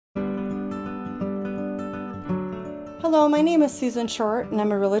Hello, my name is Susan Short and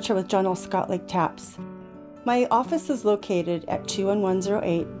I'm a realtor with John L. Scott Lake Taps. My office is located at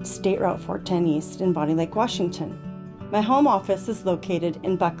 21108 State Route 410 East in Bonney Lake, Washington. My home office is located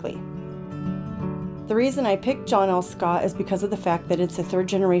in Buckley. The reason I picked John L. Scott is because of the fact that it's a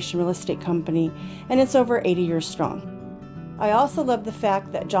third-generation real estate company and it's over 80 years strong. I also love the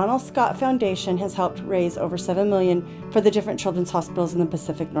fact that John L. Scott Foundation has helped raise over $7 million for the different children's hospitals in the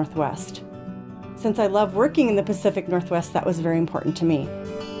Pacific Northwest. Since I love working in the Pacific Northwest, that was very important to me.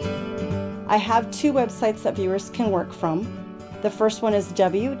 I have two websites that viewers can work from. The first one is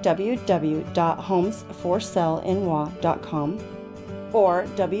www.homesforsaleninwa.com or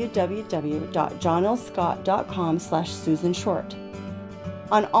www.johnlscott.com/SusanShort.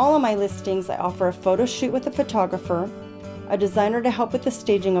 On all of my listings, I offer a photo shoot with a photographer, a designer to help with the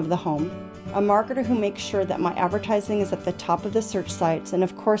staging of the home, a marketer who makes sure that my advertising is at the top of the search sites, and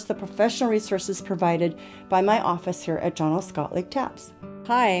of course the professional resources provided by my office here at John L. Scott Lake Taps.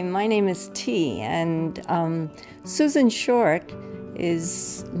 Hi, my name is T, and Susan Short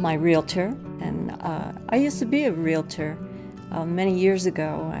is my realtor, and I used to be a realtor many years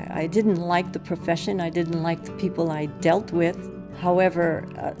ago. I didn't like the profession, I didn't like the people I dealt with. However,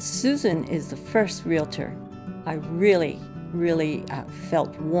 Susan is the first realtor I really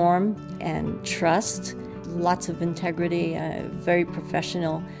felt warm and trust, lots of integrity, very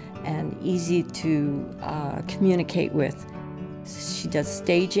professional and easy to communicate with. She does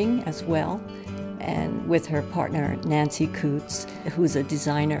staging as well, and with her partner Nancy Coots, who's a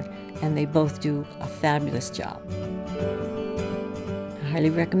designer, and they both do a fabulous job. I highly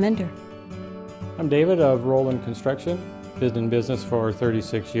recommend her. I'm David of Roland Construction. Been in business for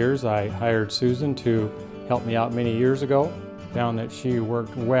 36 years. I hired Susan to helped me out many years ago. Found that she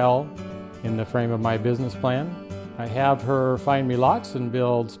worked well in the frame of my business plan. I have her find me lots and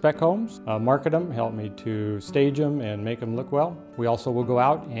build spec homes, market them, help me to stage them and make them look well. We also will go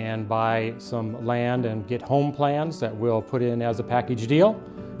out and buy some land and get home plans that we'll put in as a package deal,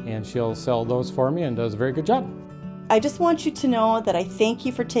 and she'll sell those for me and does a very good job. I just want you to know that I thank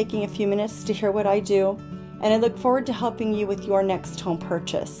you for taking a few minutes to hear what I do, and I look forward to helping you with your next home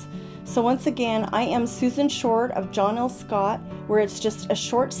purchase. So once again, I am Susan Short of John L. Scott, where it's just a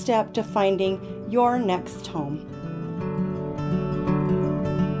short step to finding your next home.